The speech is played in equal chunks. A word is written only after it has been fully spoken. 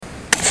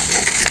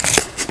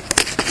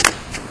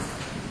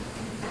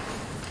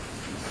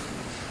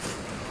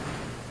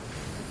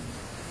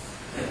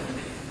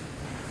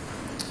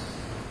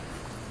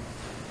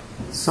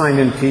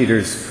Simon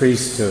Peter's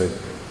priesthood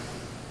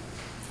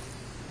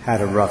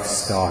had a rough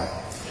start.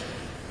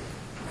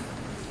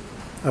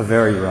 A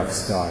very rough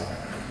start.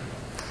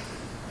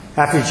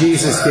 After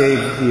Jesus gave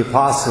the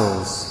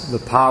apostles the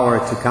power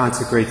to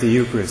consecrate the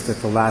Eucharist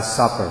at the Last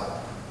Supper,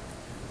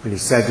 when he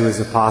said to his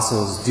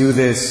apostles, "Do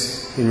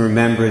this in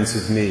remembrance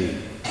of me,"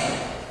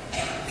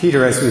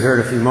 Peter, as we heard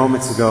a few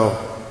moments ago,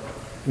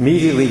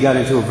 immediately got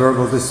into a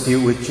verbal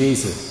dispute with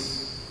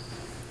Jesus.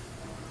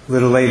 A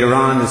little later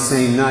on the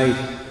same night,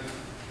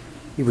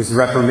 he was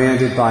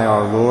reprimanded by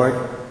our Lord.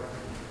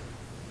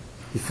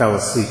 He fell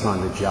asleep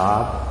on the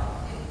job.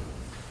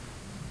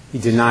 He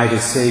denied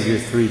his Savior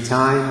 3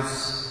 times,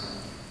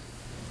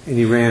 and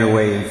he ran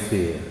away in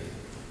fear.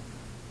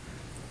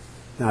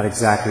 Not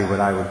exactly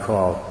what I would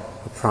call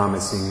a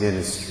promising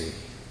ministry.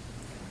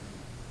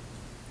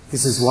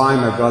 This is why,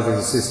 my brothers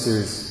and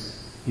sisters,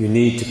 you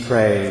need to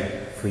pray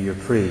for your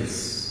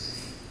priests.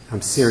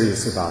 I'm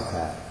serious about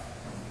that.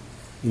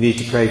 You need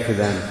to pray for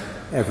them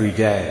every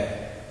day.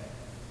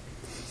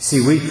 See,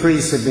 we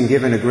priests have been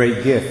given a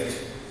great gift.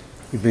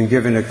 We've been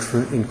given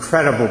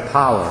incredible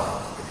power.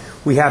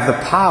 We have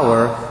the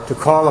power to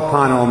call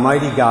upon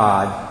Almighty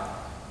God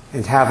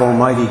and have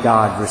Almighty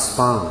God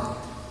respond.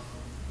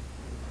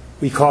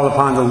 We call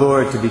upon the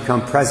Lord to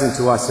become present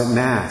to us at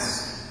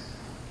Mass.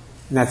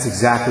 And that's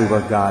exactly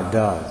what God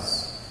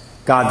does.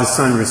 God the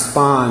Son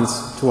responds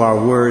to our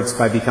words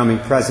by becoming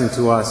present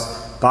to us,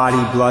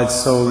 body, blood,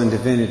 soul, and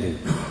divinity.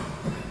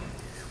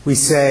 We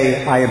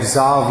say, "I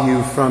absolve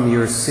you from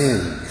your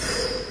sins."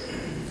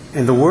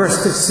 And the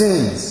worst of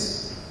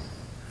sins,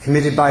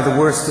 committed by the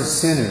worst of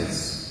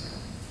sinners,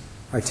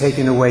 are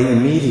taken away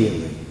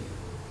immediately.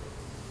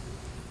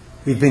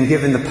 We've been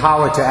given the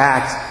power to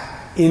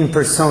act in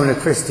persona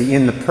Christi,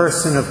 in the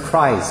person of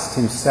Christ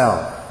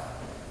himself,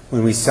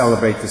 when we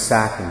celebrate the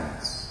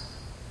sacraments.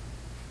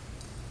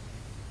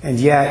 And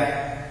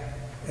yet,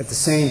 at the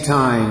same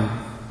time,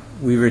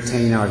 we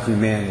retain our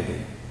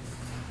humanity,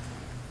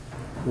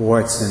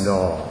 warts and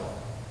all.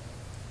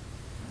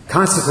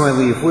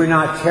 Consequently, if we're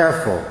not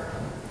careful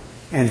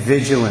and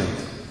vigilant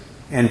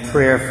and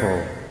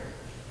prayerful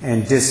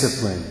and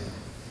disciplined,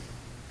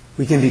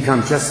 we can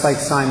become just like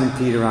Simon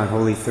Peter on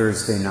Holy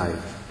Thursday night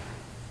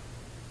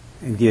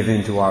and give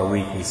in to our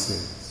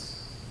weaknesses.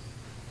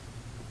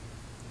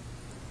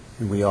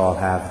 And we all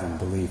have them,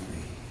 believe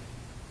me.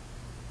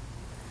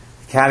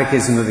 The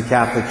Catechism of the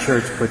Catholic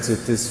Church puts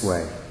it this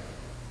way.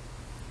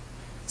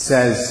 It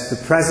says,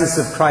 "The presence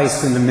of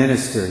Christ in the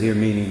minister," here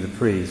meaning the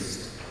priest,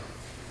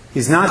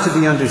 "is not to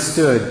be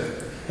understood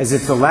as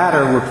if the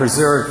latter were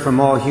preserved from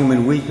all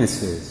human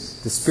weaknesses,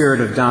 the spirit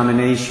of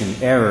domination,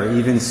 error,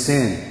 even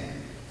sin.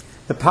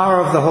 The power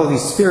of the Holy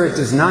Spirit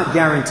does not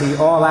guarantee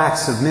all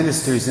acts of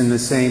ministers in the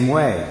same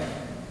way.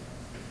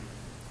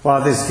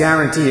 While this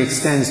guarantee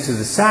extends to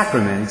the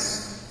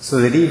sacraments, so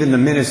that even the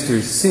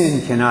minister's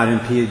sin cannot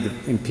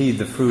impede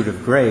the fruit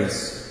of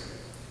grace,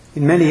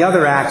 in many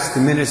other acts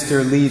the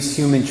minister leaves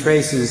human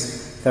traces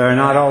that are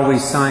not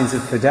always signs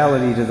of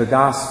fidelity to the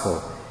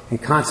gospel,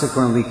 and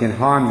consequently can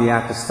harm the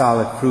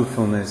apostolic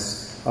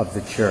fruitfulness of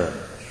the Church."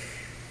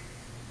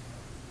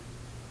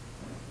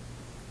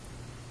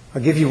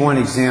 I'll give you one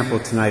example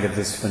tonight of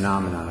this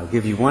phenomenon. I'll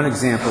give you one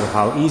example of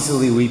how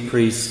easily we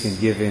priests can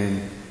give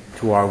in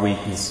to our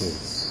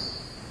weaknesses.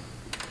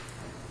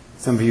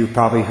 Some of you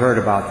probably heard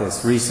about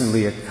this.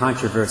 Recently, a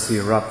controversy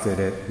erupted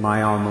at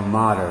my alma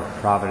mater,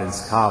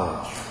 Providence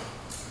College.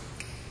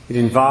 It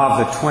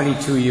involved a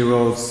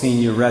 22-year-old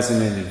senior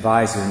resident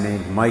advisor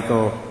named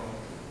Michael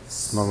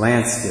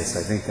Smolanskis.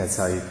 I think that's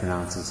how you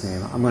pronounce his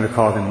name. I'm going to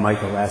call him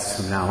Michael S.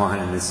 from now on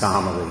in this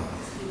homily.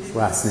 His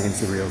last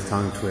name's a real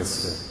tongue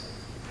twister.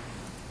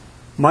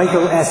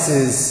 Michael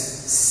S.'s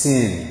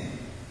sin,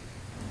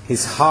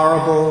 his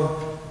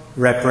horrible,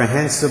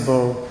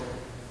 reprehensible,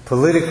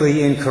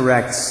 politically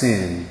incorrect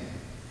sin,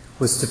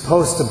 was to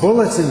post a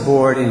bulletin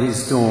board in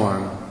his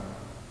dorm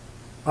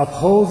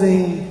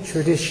upholding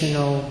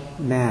traditional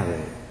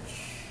marriage.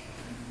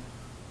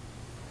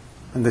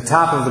 On the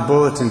top of the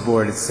bulletin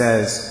board it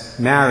says,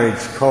 "Marriage,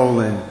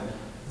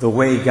 the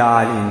way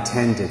God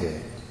intended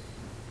it."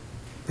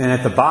 Then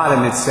at the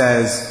bottom it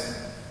says,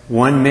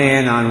 "One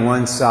man on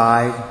one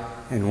side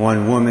and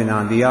one woman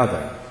on the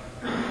other."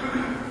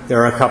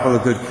 There are a couple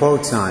of good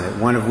quotes on it,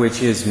 one of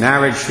which is,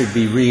 "Marriage should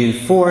be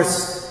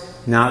reinforced,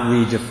 not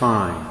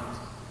redefined."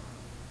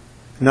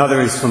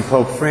 Another is from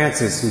Pope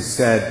Francis, who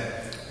said,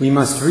 "We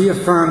must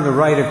reaffirm the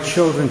right of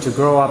children to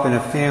grow up in a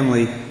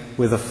family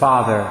with a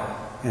father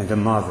and a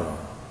mother."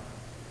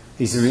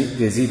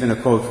 There's even a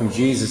quote from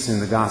Jesus in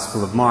the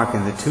Gospel of Mark,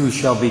 "And the two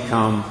shall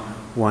become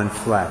one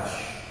flesh."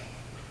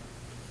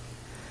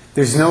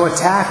 There's no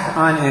attack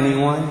on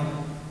anyone,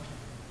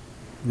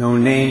 no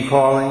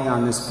name-calling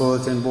on this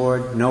bulletin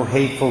board, no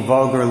hateful,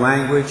 vulgar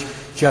language,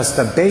 just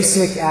a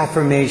basic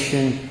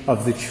affirmation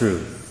of the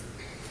truth.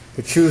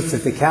 The truth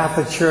that the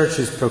Catholic Church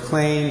has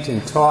proclaimed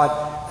and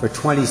taught for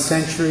 20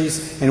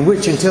 centuries, and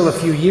which until a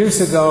few years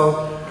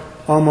ago,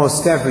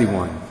 almost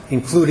everyone,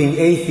 including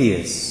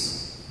atheists,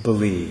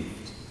 believed.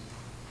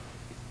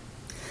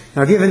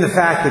 Now, given the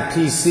fact that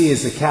PC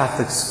is a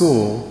Catholic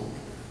school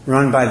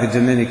run by the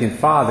Dominican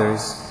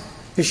Fathers,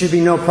 there should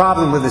be no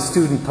problem with a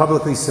student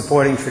publicly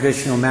supporting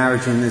traditional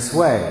marriage in this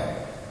way.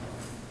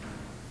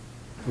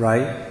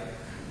 Right?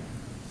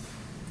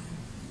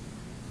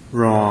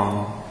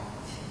 Wrong.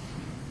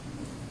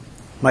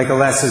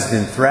 Michael S. has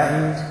been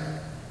threatened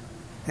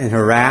and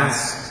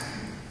harassed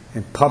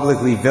and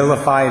publicly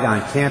vilified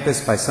on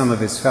campus by some of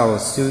his fellow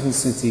students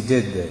since he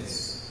did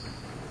this.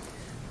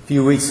 A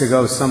few weeks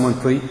ago, someone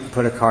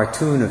put a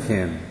cartoon of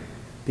him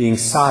being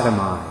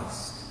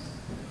sodomized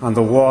on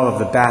the wall of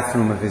the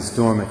bathroom of his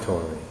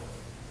dormitory.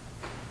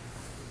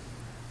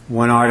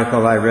 One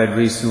article I read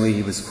recently,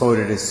 he was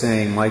quoted as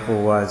saying,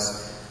 Michael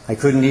was, "I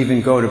couldn't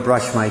even go to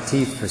brush my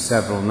teeth for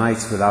several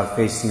nights without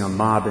facing a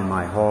mob in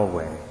my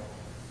hallway."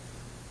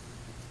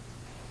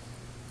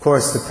 Of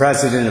course, the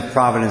president of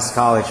Providence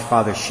College,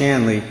 Father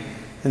Shanley,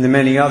 and the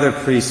many other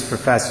priests,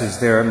 professors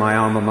there at my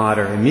alma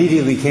mater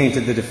immediately came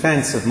to the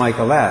defense of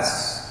Michael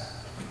S.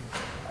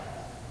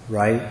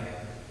 Right?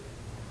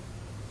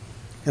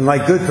 And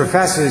like good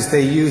professors,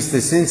 they used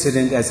this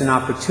incident as an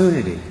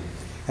opportunity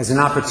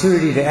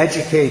to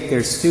educate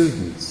their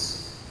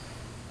students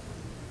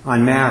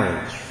on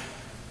marriage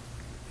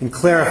and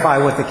clarify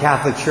what the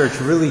Catholic Church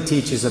really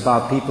teaches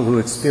about people who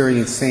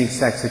experience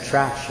same-sex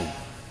attraction.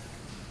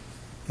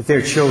 That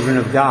they're children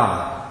of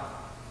God,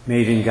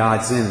 made in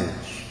God's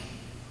image.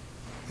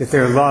 That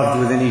they're loved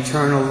with an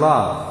eternal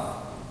love,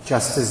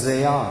 just as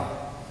they are.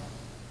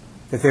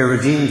 That they're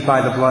redeemed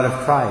by the blood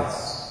of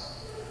Christ.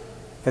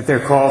 That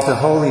they're called to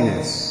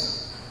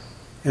holiness,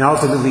 and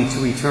ultimately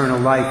to eternal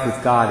life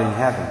with God in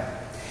heaven.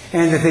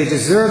 And that they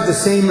deserve the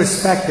same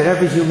respect that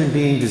every human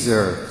being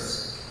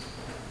deserves.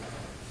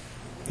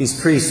 These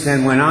priests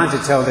then went on to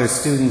tell their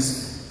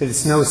students that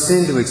it's no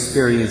sin to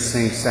experience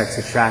same-sex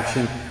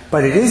attraction,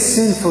 but it is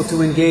sinful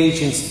to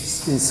engage in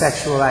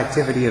sexual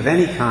activity of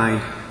any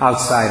kind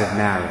outside of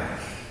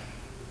marriage.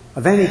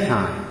 Of any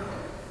kind.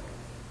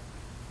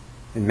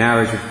 And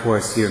marriage, of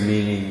course, here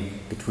meaning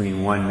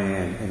between one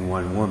man and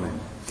one woman.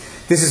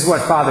 This is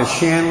what Father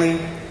Shanley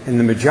and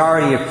the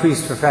majority of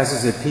priest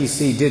professors at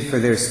PC did for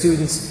their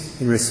students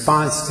in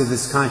response to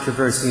this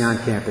controversy on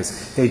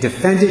campus. They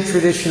defended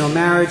traditional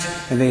marriage,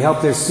 and they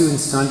helped their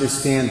students to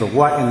understand the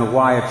what and the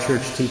why of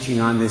church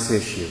teaching on this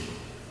issue.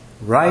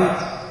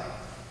 Right?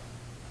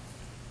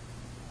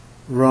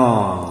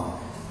 Wrong.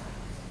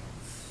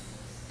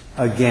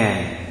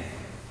 Again.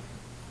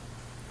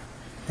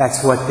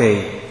 That's what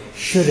they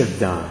should have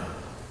done,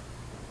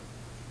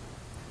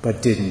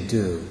 but didn't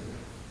do.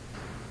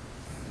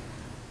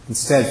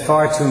 Instead,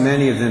 far too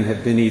many of them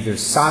have been either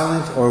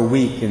silent or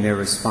weak in their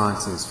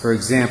responses. For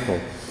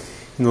example,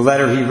 in the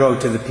letter he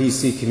wrote to the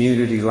PC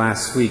community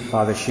last week,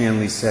 Father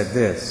Shanley said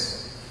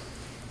this.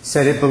 He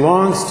said, "It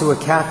belongs to a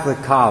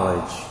Catholic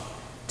college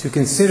to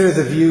consider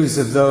the views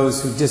of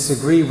those who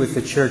disagree with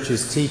the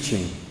Church's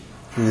teaching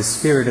in the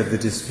spirit of the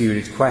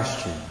disputed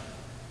question."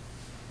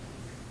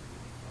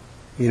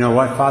 You know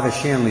what? Father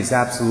Shanley is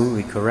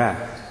absolutely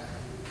correct.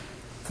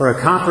 For a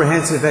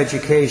comprehensive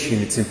education,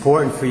 it's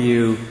important for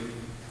you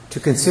to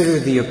consider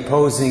the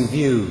opposing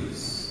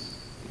views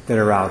that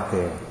are out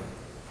there.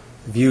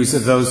 The views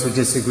of those who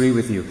disagree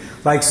with you.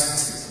 Like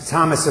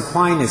Thomas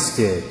Aquinas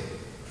did,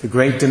 the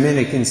great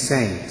Dominican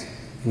saint,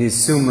 in his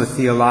Summa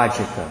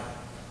Theologica.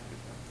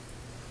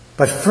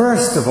 But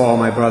first of all,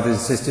 my brothers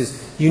and sisters,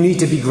 you need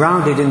to be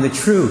grounded in the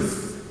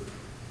truth.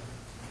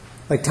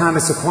 Like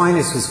Thomas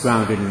Aquinas was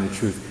grounded in the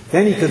truth.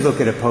 Then he could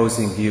look at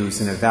opposing views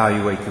and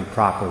evaluate them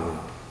properly.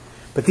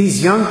 But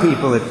these young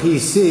people at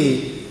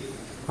PC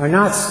are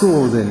not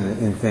schooled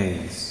in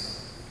things.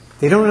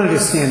 They don't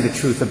understand the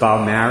truth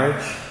about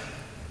marriage.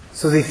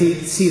 So they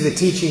see the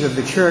teaching of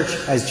the Church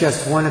as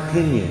just one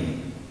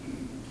opinion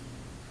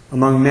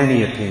among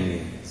many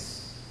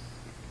opinions.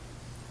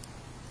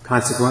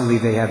 Consequently,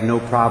 they have no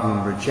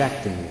problem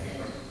rejecting it.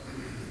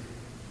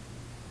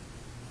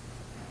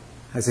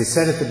 As I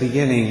said at the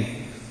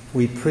beginning,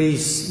 we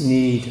priests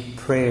need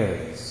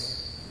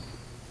prayers.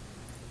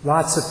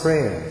 Lots of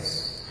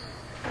prayers.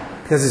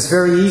 Because it's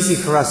very easy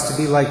for us to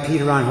be like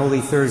Peter on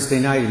Holy Thursday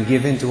night and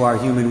give in to our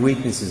human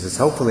weaknesses, as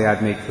hopefully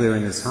I've made clear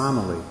in this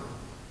homily.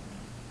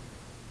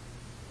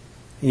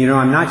 You know,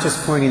 I'm not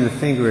just pointing the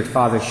finger at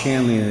Father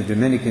Shanley and the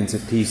Dominicans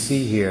at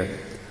PC here.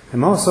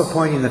 I'm also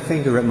pointing the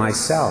finger at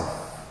myself.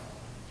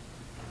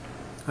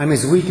 I'm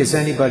as weak as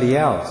anybody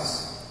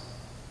else.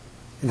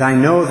 And I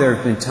know there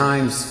have been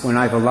times when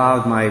I've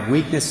allowed my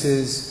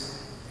weaknesses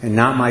and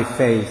not my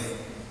faith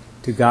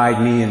to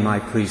guide me in my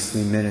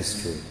priestly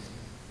ministry.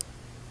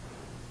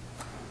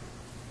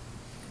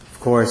 Of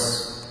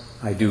course,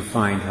 I do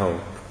find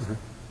hope.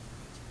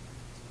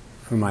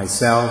 For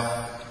myself,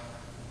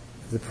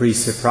 the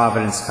priests at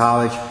Providence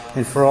College,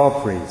 and for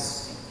all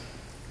priests.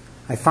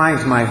 I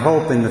find my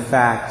hope in the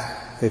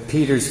fact that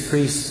Peter's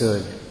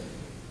priesthood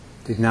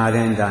did not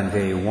end on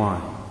day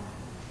one.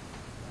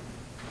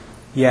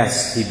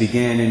 Yes, he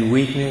began in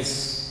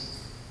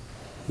weakness.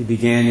 He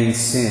began in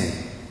sin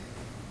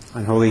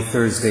on Holy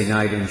Thursday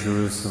night in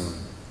Jerusalem.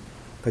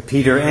 But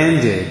Peter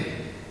ended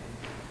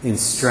in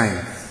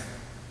strength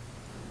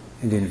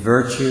and in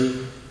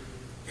virtue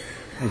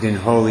and in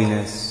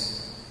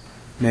holiness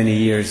many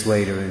years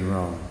later in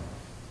Rome.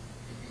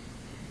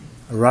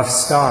 A rough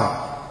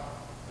start,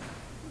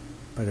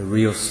 but a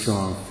real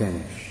strong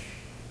finish.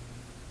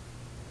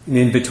 And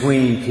in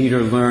between,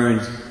 Peter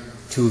learned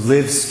to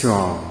live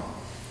strong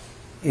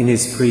in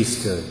his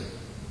priesthood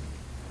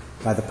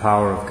by the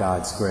power of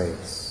God's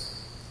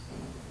grace.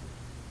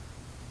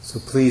 So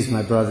please,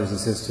 my brothers and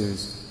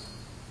sisters,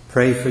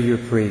 pray for your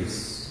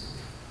priests.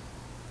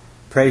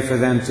 Pray for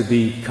them to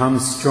become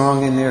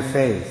strong in their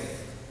faith.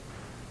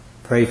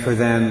 Pray for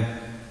them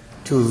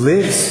to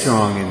live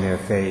strong in their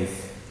faith.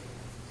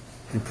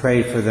 And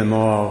pray for them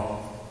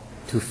all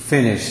to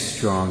finish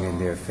strong in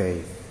their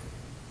faith,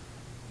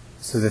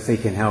 so that they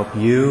can help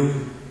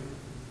you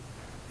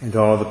and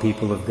all the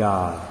people of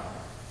God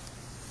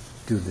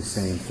do the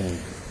same thing.